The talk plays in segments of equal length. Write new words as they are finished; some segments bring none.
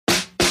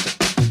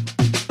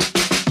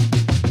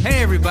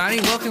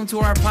everybody. Welcome to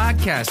our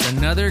podcast,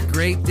 Another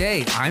Great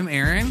Day. I'm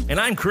Aaron. And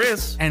I'm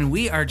Chris. And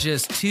we are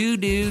just two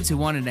dudes who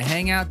wanted to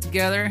hang out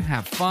together,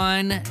 have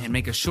fun, and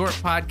make a short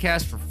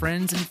podcast for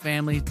friends and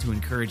family to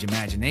encourage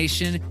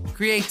imagination,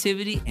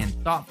 creativity, and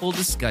thoughtful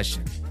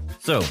discussion.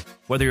 So,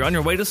 whether you're on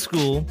your way to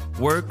school,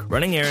 work,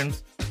 running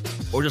errands,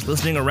 or just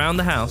listening around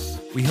the house,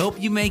 we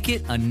hope you make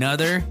it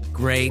another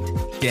great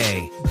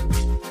day.